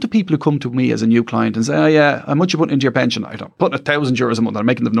amount of people who come to me as a new client and say, oh yeah, how much you putting into your pension? I don't put 1,000 euros a month. I'm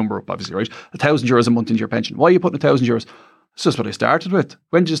making the number up, obviously, right? 1,000 euros a month into your pension. Why are you putting 1,000 euros? It's just what I started with.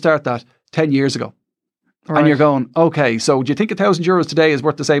 When did you start that? 10 years ago. Right. And you're going, okay, so do you think 1,000 euros today is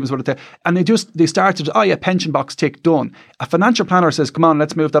worth the same as what it? And they started, oh yeah, pension box tick, done. A financial planner says, come on,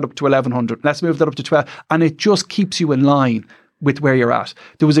 let's move that up to 1,100. Let's move that up to 12. And it just keeps you in line with where you're at.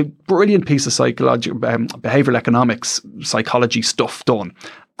 There was a brilliant piece of behavioral economics, psychology stuff done.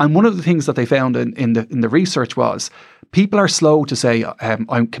 And one of the things that they found in the research was people are slow to say,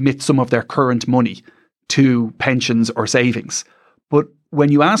 I commit some of their current money to pensions or savings. But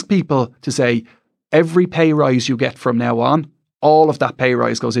when you ask people to say, every pay rise you get from now on, all of that pay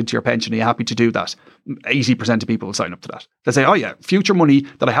rise goes into your pension. Are you happy to do that? 80% of people will sign up to that. They say, oh yeah, future money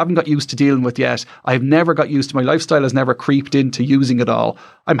that I haven't got used to dealing with yet. I've never got used to, my lifestyle has never creeped into using it all.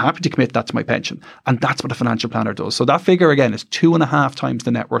 I'm happy to commit that to my pension. And that's what a financial planner does. So that figure again is 2.5 times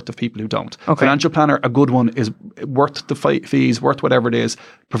the net worth of people who don't. Okay. Financial planner, a good one, is worth the fees, worth whatever it is,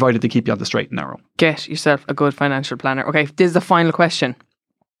 provided they keep you on the straight and narrow. Get yourself a good financial planner. Okay, this is the final question.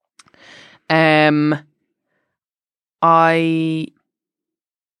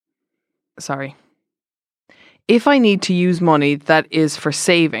 If I need to use money that is for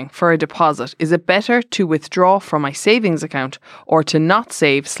saving, for a deposit, is it better to withdraw from my savings account or to not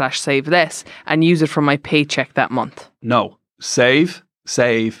save less and use it from my paycheck that month? No. Save.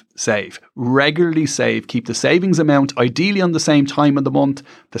 Regularly save. Keep the savings amount ideally on the same time of the month,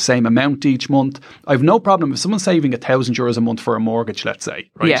 the same amount each month. I've no problem if someone's saving 1,000 euros a month for a mortgage, let's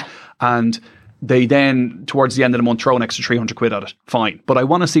say, right? Yeah. And they then, towards the end of the month, throw an extra 300 quid at it. Fine. But I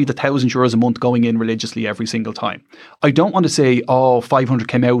want to see the 1,000 euros a month going in religiously every single time. I don't want to say, 500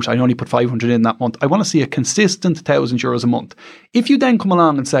 came out, I only put 500 in that month. I want to see a consistent 1,000 euros a month. If you then come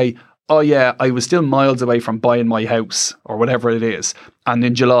along and say, oh yeah, I was still miles away from buying my house or whatever it is, and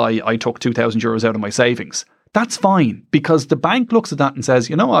in July I took 2,000 euros out of my savings, that's fine, because the bank looks at that and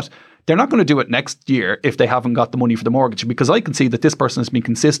says, you know what? They're not going to do it next year if they haven't got the money for the mortgage, because I can see that this person has been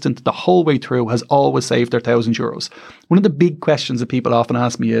consistent the whole way through, has always saved their 1,000 euros. One of the big questions that people often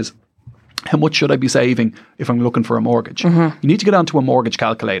ask me is, how much should I be saving if I'm looking for a mortgage? Mm-hmm. You need to get onto a mortgage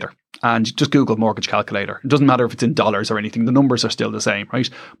calculator and just Google mortgage calculator. It doesn't matter if it's in dollars or anything. The numbers are still the same, right?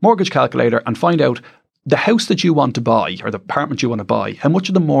 Mortgage calculator, and find out the house that you want to buy or the apartment you want to buy, how much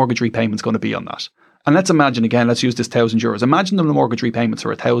of the mortgage repayment is going to be on that? And let's imagine again, let's use this 1,000 euros. Imagine the mortgage repayments are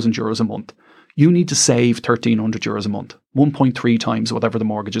 1,000 euros a month. You need to save 1,300 euros a month, 1.3 times whatever the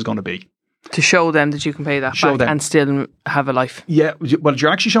mortgage is going to be. To show them that you can pay that back and still have a life. Yeah, what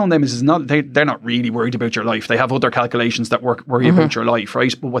you're actually showing them is not they're not really worried about your life. They have other calculations that worry about your life,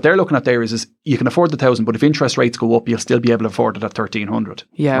 right? But what they're looking at there is you can afford the 1,000, but if interest rates go up, you'll still be able to afford it at 1,300.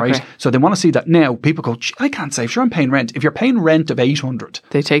 Yeah, right. Okay. So they want to see that. Now people go, I can't save. Sure, I'm paying rent. If you're paying rent of 800,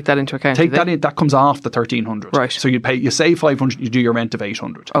 they take that into account. Take that in. That comes off the 1,300. Right. So you save 500. You do your rent of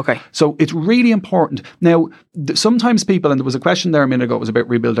 800. Okay. So it's really important. Now sometimes people, and there was a question there a minute ago, it was about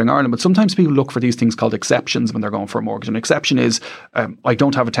rebuilding Ireland, but sometimes people look for these things called exceptions when they're going for a mortgage. An exception is I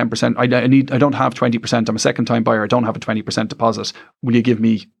don't have a 10%. I don't have 20%. I'm a second time buyer. I don't have a 20% deposit. Will you give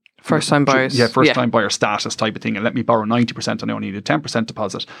me first time buyers? Yeah, first time buyer status type of thing, and let me borrow 90% and I only need a 10%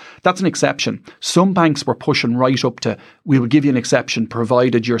 deposit. That's an exception. Some banks were pushing right up to, we will give you an exception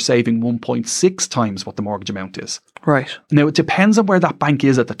provided you're saving 1.6 times what the mortgage amount is. Right. Now, it depends on where that bank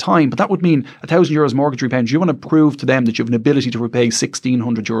is at the time, but that would mean 1,000 euros mortgage repayment. You want to prove to them that you have an ability to repay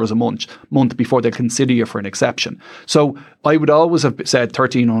 1,600 euros a month before they consider you for an exception. So I would always have said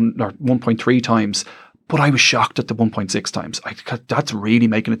 1,300 or 1.3 times, but I was shocked at the 1.6 times. That's really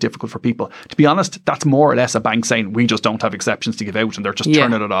making it difficult for people. To be honest, that's more or less a bank saying, we just don't have exceptions to give out, and they're just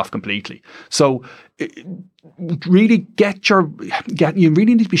turning it off completely. So really you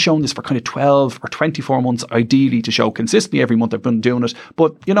really need to be shown this for kind of 12 or 24 months, ideally, to show consistently every month I've been doing it.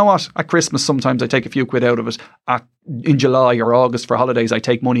 But you know what? At Christmas, sometimes I take a few quid out of it. In July or August for holidays, I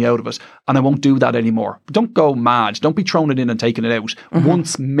take money out of it, and I won't do that anymore. Don't go mad. Don't be throwing it in and taking it out.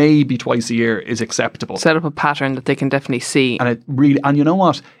 Once, maybe twice a year is acceptable. Set up a pattern that they can definitely see. And you know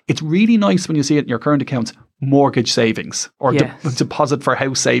what? It's really nice when you see it in your current accounts, mortgage savings or deposit for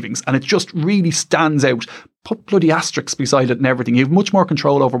house savings, and it just really stands out. Put bloody asterisks beside it and everything. You have much more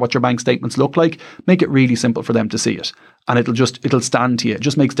control over what your bank statements look like. Make it really simple for them to see it, and it'll stand to you. It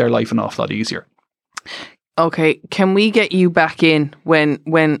just makes their life an awful lot easier. Okay, can we get you back in when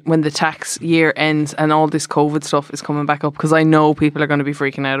the tax year ends and all this COVID stuff is coming back up? Because I know people are going to be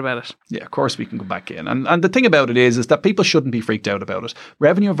freaking out about it. Yeah, of course we can go back in. And the thing about it is that people shouldn't be freaked out about it.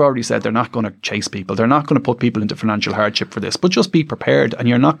 Revenue have already said they're not going to chase people. They're not going to put people into financial hardship for this. But just be prepared, and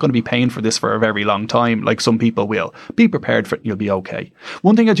you're not going to be paying for this for a very long time like some people will. Be prepared for it and you'll be okay.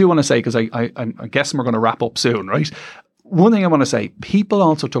 One thing I do want to say, because I'm guessing we're going to wrap up soon, right? One thing I want to say, people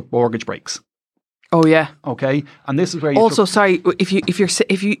also took mortgage breaks. Oh yeah. Okay, and this is where you also sorry,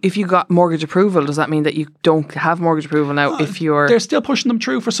 if you got mortgage approval, does that mean that you don't have mortgage approval now? If you're they're still pushing them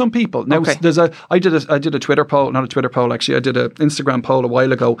through for some people. Now okay. I did a Twitter poll, not a Twitter poll actually. I did an Instagram poll a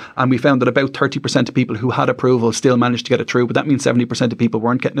while ago, and we found that about 30% of people who had approval still managed to get it through. But that means 70% of people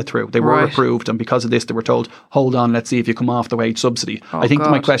weren't getting it through. They were approved, and because of this, they were told, "Hold on, let's see if you come off the wage subsidy." I think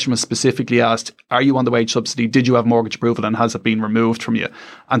my question was specifically asked, "Are you on the wage subsidy? Did you have mortgage approval, and has it been removed from you?"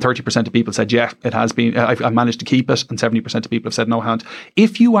 And 30% of people said, "Yeah, it has been. I managed to keep it," and 70% of people have said no hand.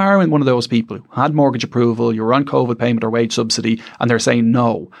 If you are in one of those people who had mortgage approval, you're on COVID payment or wage subsidy, and they're saying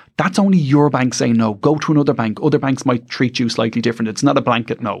no, that's only your bank saying no. Go to another bank. Other banks might treat you slightly different. It's not a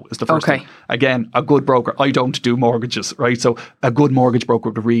blanket no, is the first thing. Again, a good broker. I don't do mortgages, right? So a good mortgage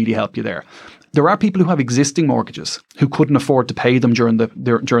broker would really help you there. There are people who have existing mortgages who couldn't afford to pay them during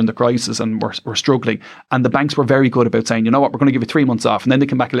the crisis and were struggling. And the banks were very good about saying, you know what, we're going to give you 3 months off. And then they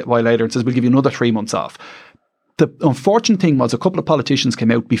come back a little while later and says, we'll give you another 3 months off. The unfortunate thing was a couple of politicians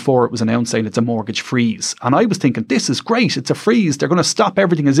came out before it was announced saying it's a mortgage freeze. And I was thinking, this is great. It's a freeze. They're going to stop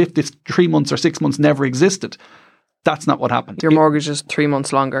everything as if this 3 months or 6 months never existed. That's not what happened. Your mortgage is 3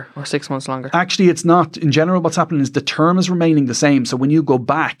 months longer or 6 months longer. Actually, it's not. In general, what's happening is the term is remaining the same. So when you go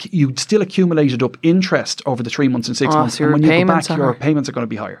back, you still accumulated up interest over the 3 months and 6 months. So and when you go back, your payments are going to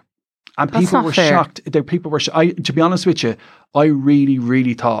be higher. And people were shocked. To be honest with you, I really,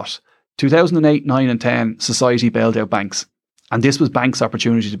 really thought 2008, 9 and 10, society bailed out banks. And this was banks'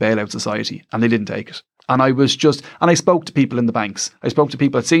 opportunity to bail out society. And they didn't take it. And I spoke to people in the banks. I spoke to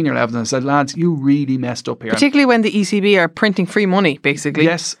people at senior levels and I said, lads, you really messed up here. Particularly when the ECB are printing free money, basically.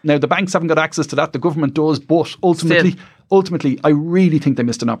 Yes. Now, the banks haven't got access to that. The government does. But ultimately, I really think they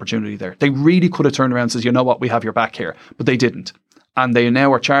missed an opportunity there. They really could have turned around and said, you know what, we have your back here. But they didn't. And they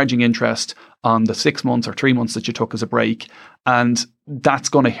now are charging interest on the 6 months or 3 months that you took as a break. And that's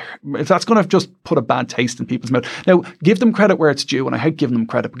going to just put a bad taste in people's mouth. Now, give them credit where it's due, and I hate giving them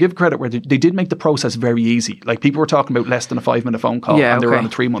credit, but give credit where they did make the process very easy. Like, people were talking about less than a 5-minute phone call, and they were on a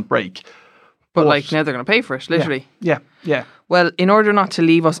 3-month break. But like, now they're going to pay for it, literally. Yeah. Well, in order not to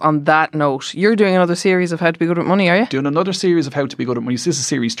leave us on that note, you're doing another series of How to Be Good with Money, are you? Doing another series of How to Be Good with Money. This is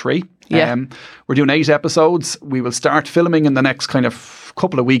series 3. Yeah. We're doing 8 episodes. We will start filming in the next kind of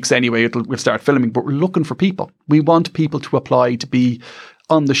couple of weeks anyway. We'll start filming, but we're looking for people. We want people to apply to be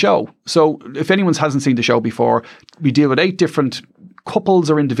on the show. So if anyone hasn't seen the show before, we deal with 8 different couples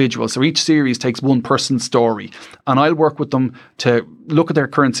or individuals. So each series takes one person's story, and I'll work with them to look at their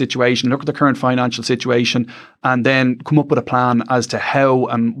current situation, look at their current financial situation, and then come up with a plan as to how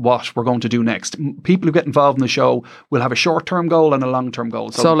and what we're going to do next. People who get involved in the show will have a short-term goal and a long-term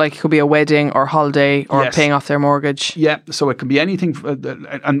goal. So like, it could be a wedding or holiday or paying off their mortgage. Yeah, so it can be anything.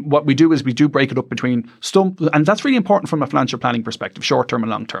 And what we do is we do break it up between and that's really important from a financial planning perspective, short-term and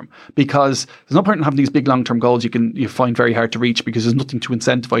long-term, because there's no point in having these big long-term goals you find very hard to reach, because there's nothing to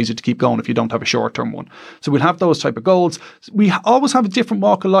incentivize you to keep going if you don't have a short-term one. So we'll have those type of goals. We always have a different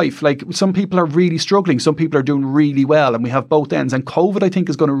walk of life. Like, some people are really struggling, some people are doing really well, and we have both ends. And COVID, I think,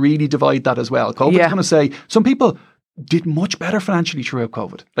 is going to really divide that as well. COVID is going to say some people did much better financially throughout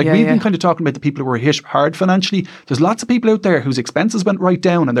COVID. Like, we've been kind of talking about the people who were hit hard financially. There's lots of people out there whose expenses went right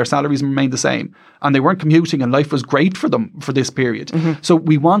down and their salaries remained the same, and they weren't commuting, and life was great for them for this period. Mm-hmm. So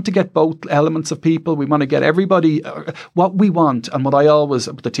we want to get both elements of people. We want to get everybody. What we want, and what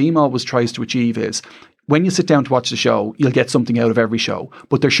the team always tries to achieve, is when you sit down to watch the show, you'll get something out of every show,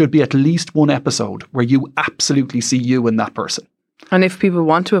 but there should be at least one episode where you absolutely see you in that person. And if people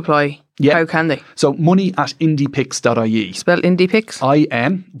want to apply, how can they? So money@indiepics.ie. Spell IndiePics?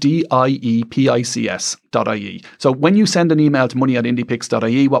 INDIEPICS.ie. So when you send an email to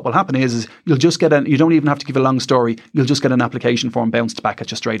money@indiepics.ie, what will happen is you'll just get you don't even have to give a long story. You'll just get an application form bounced back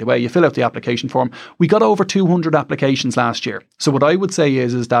at you straight away. You fill out the application form. We got over 200 applications last year. So what I would say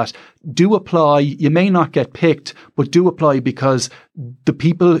is that do apply. You may not get picked, but do apply, because the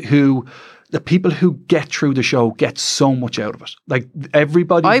people who get through the show get so much out of it. Like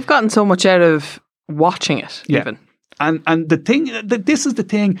everybody. I've gotten so much out of watching it, even. And the thing, this is the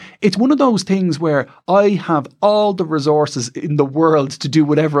thing, it's one of those things where I have all the resources in the world to do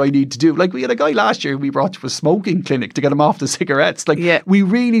whatever I need to do. Like we had a guy last year we brought to a smoking clinic to get him off the cigarettes. Like we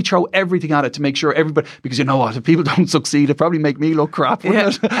really throw everything at it to make sure everybody, because you know what, if people don't succeed, it'd probably make me look crap,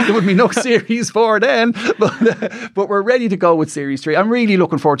 wouldn't it? There would be no series 4 then. But we're ready to go with series 3. I'm really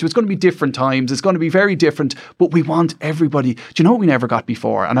looking forward to it. It's going to be different times. It's going to be very different, but we want everybody. Do you know what we never got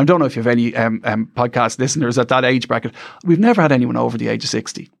before? And I don't know if you have any podcast listeners at that age bracket. We've never had anyone over the age of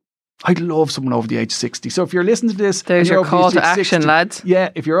 60. I'd love someone over the age of 60. So if you're listening to this, there's your call to action, 60, lads. Yeah,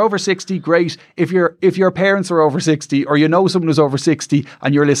 if you're over 60, great. If your parents are over 60, or you know someone who's over 60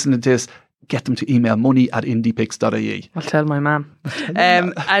 and you're listening to this, get them to email money@indiepics.ie. I'll tell my mum.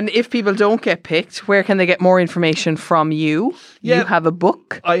 And if people don't get picked, where can they get more information from you? Yeah, you have a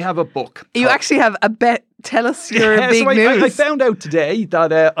book. I have a book. You actually have a bet. Tell us your big news. I found out today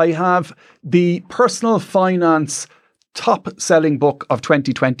that I have the personal finance top-selling book of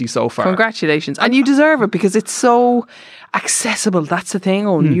 2020 so far. Congratulations. And you deserve it, because it's so accessible. That's the thing,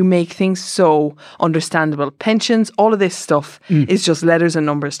 Eoin. You make things so understandable. Pensions, all of this stuff is just letters and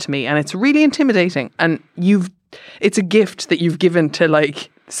numbers to me, and it's really intimidating. And it's a gift that you've given to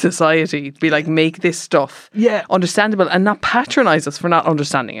society to be make this stuff understandable and not patronise us for not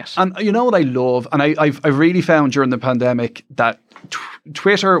understanding it. And you know what I love, and I've really found during the pandemic that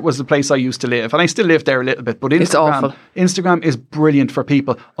Twitter was the place I used to live, and I still live there a little bit, but it's awful. Instagram is brilliant for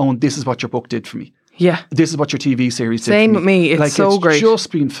people. Oh, this is what your book did for me. Yeah. This is what your TV series did. Same with me. It's so great. It's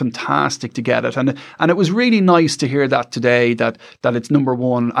just been fantastic to get it. And it was really nice to hear that today, that it's number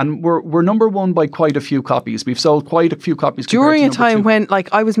 1. And we're number 1 by quite a few copies. We've sold quite a few copies. During a time when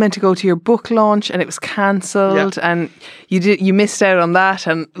I was meant to go to your book launch and it was cancelled, and you missed out on that,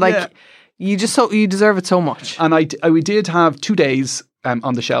 and you deserve it so much. And we did have 2 days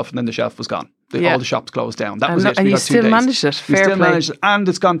on the shelf, and then the shelf was gone. All the shops closed down. That was it. And you still managed it. Fair play. And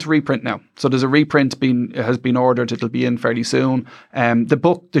it's gone to reprint now. So there's a reprint has been ordered. It'll be in fairly soon.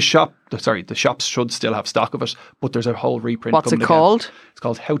 The shops should still have stock of it, but there's a whole reprint. What's it called? Again. It's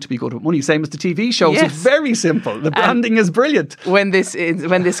called How to Be Good with Money, same as the TV show. Yes. So it's very simple. The branding is brilliant. When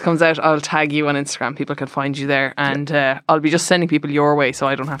this comes out, I'll tag you on Instagram. People can find you there, and I'll be just sending people your way, so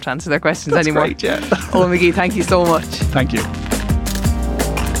I don't have to answer their questions anymore. Great, yeah. Eoin McGee, thank you so much. Thank you.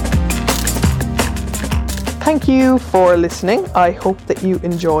 Thank you for listening. I hope that you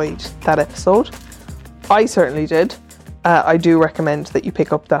enjoyed that episode. I certainly did. I do recommend that you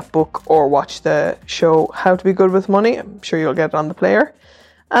pick up that book or watch the show How to Be Good with Money. I'm sure you'll get it on the player.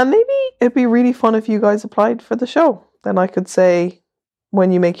 And maybe it'd be really fun if you guys applied for the show. Then I could say,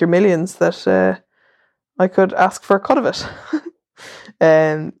 when you make your millions, that I could ask for a cut of it.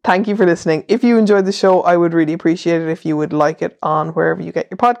 Thank you for listening. If you enjoyed the show, I would really appreciate it if you would like it on wherever you get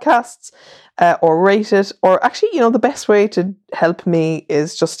your podcasts, or rate it. Or actually, the best way to help me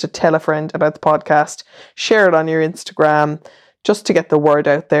is just to tell a friend about the podcast, share it on your Instagram, just to get the word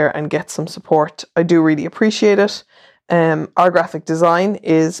out there and get some support. I do really appreciate it. Our graphic design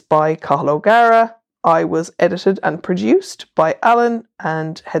is by Cathal O'Gara. I was edited and produced by Alan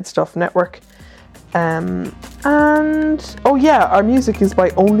and Headstuff Network. Our music is by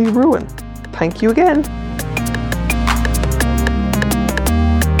Only Ruin. Thank you again.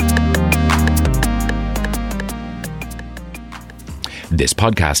 This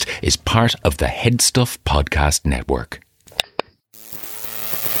podcast is part of the Headstuff Podcast Network.